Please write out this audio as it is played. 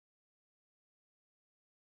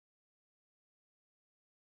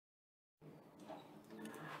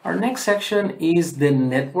Our next section is the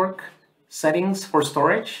network settings for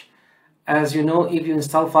storage. As you know, if you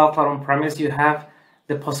install FileCloud on-premise, you have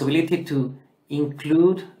the possibility to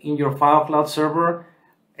include in your FileCloud server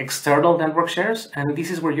external network shares, and this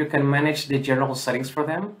is where you can manage the general settings for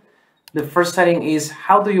them. The first setting is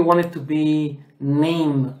how do you want it to be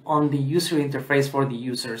named on the user interface for the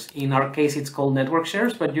users. In our case, it's called network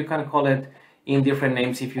shares, but you can call it in different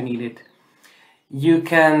names if you need it. You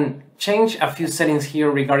can change a few settings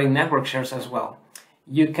here regarding network shares as well.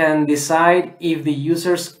 You can decide if the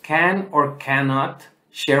users can or cannot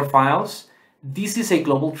share files. This is a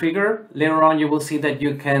global trigger. Later on, you will see that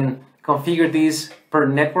you can configure this per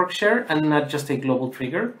network share and not just a global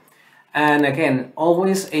trigger. And again,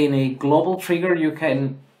 always in a global trigger, you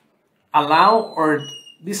can allow or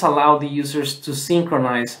disallow the users to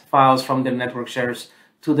synchronize files from their network shares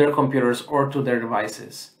to their computers or to their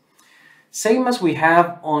devices. Same as we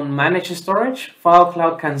have on managed storage,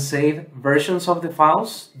 FileCloud can save versions of the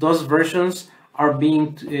files. Those versions are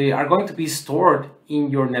going to be stored in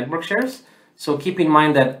your network shares. So keep in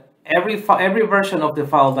mind that every version of the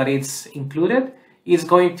file that is included is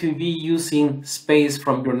going to be using space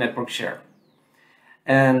from your network share.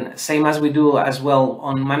 And same as we do as well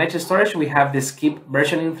on managed storage, we have the skip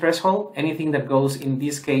versioning threshold. Anything that goes, in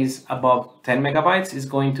this case, above 10 megabytes is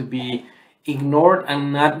going to be ignored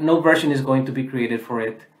and no version is going to be created for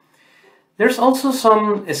it. There's also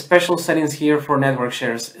some special settings here for network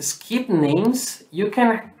shares. Skip names, you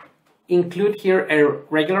can include here a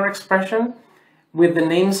regular expression with the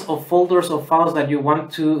names of folders or files that you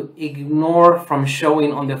want to ignore from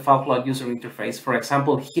showing on the FileCloud user interface. For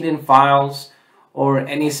example, hidden files or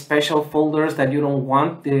any special folders that you don't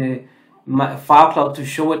want the FileCloud to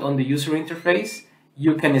show it on the user interface,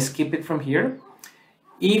 you can skip it from here.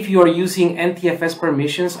 If you are using Ntfs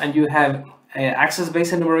permissions and you have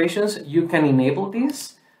access-based enumerations, you can enable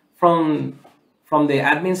this from the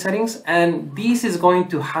admin settings, and this is going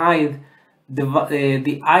to hide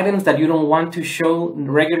the items that you don't want to show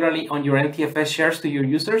regularly on your Ntfs shares to your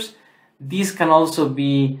users. These can also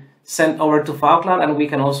be sent over to FileCloud, and we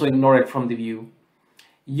can also ignore it from the view.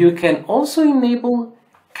 You can also enable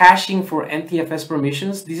caching for Ntfs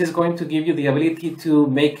permissions. This is going to give you the ability to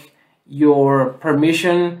make your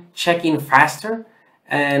permission checking faster,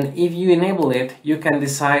 and if you enable it, you can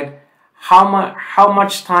decide how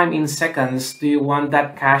much time in seconds do you want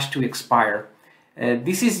that cache to expire.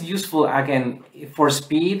 This is useful again for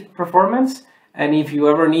speed performance, and if you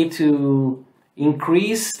ever need to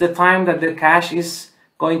increase the time that the cache is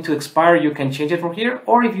going to expire, you can change it from here.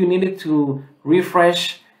 Or if you need it to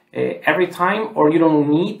refresh every time, or you don't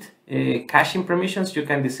need caching permissions, you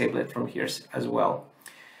can disable it from here as well.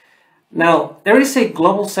 Now, there is a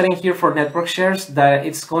global setting here for network shares that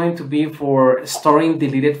it's going to be for storing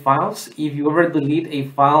deleted files. If you ever delete a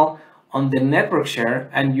file on the network share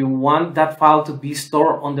and you want that file to be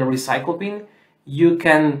stored on the recycle bin, you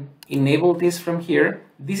can enable this from here.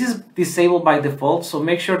 This is disabled by default, so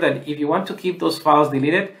make sure that if you want to keep those files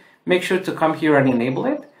deleted, make sure to come here and enable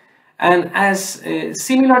it. And as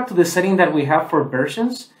similar to the setting that we have for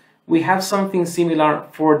versions, we have something similar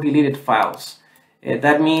for deleted files.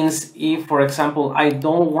 That means if, for example, I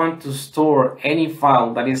don't want to store any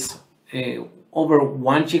file that is over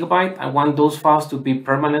 1 gigabyte, I want those files to be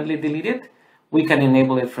permanently deleted, we can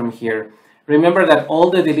enable it from here. Remember that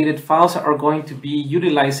all the deleted files are going to be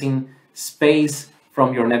utilizing space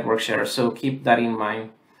from your network share, so keep that in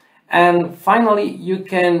mind. And finally, you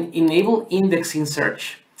can enable indexing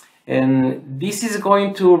search. And this is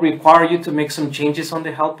going to require you to make some changes on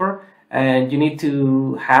the helper, and you need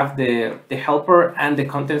to have the helper and the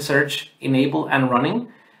content search enabled and running.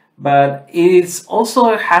 But it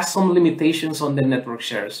also has some limitations on the network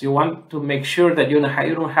shares. You want to make sure that you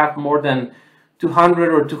don't have more than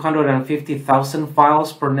 200 or 250,000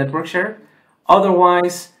 files per network share.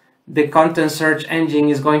 Otherwise, the content search engine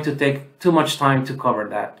is going to take too much time to cover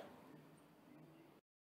that.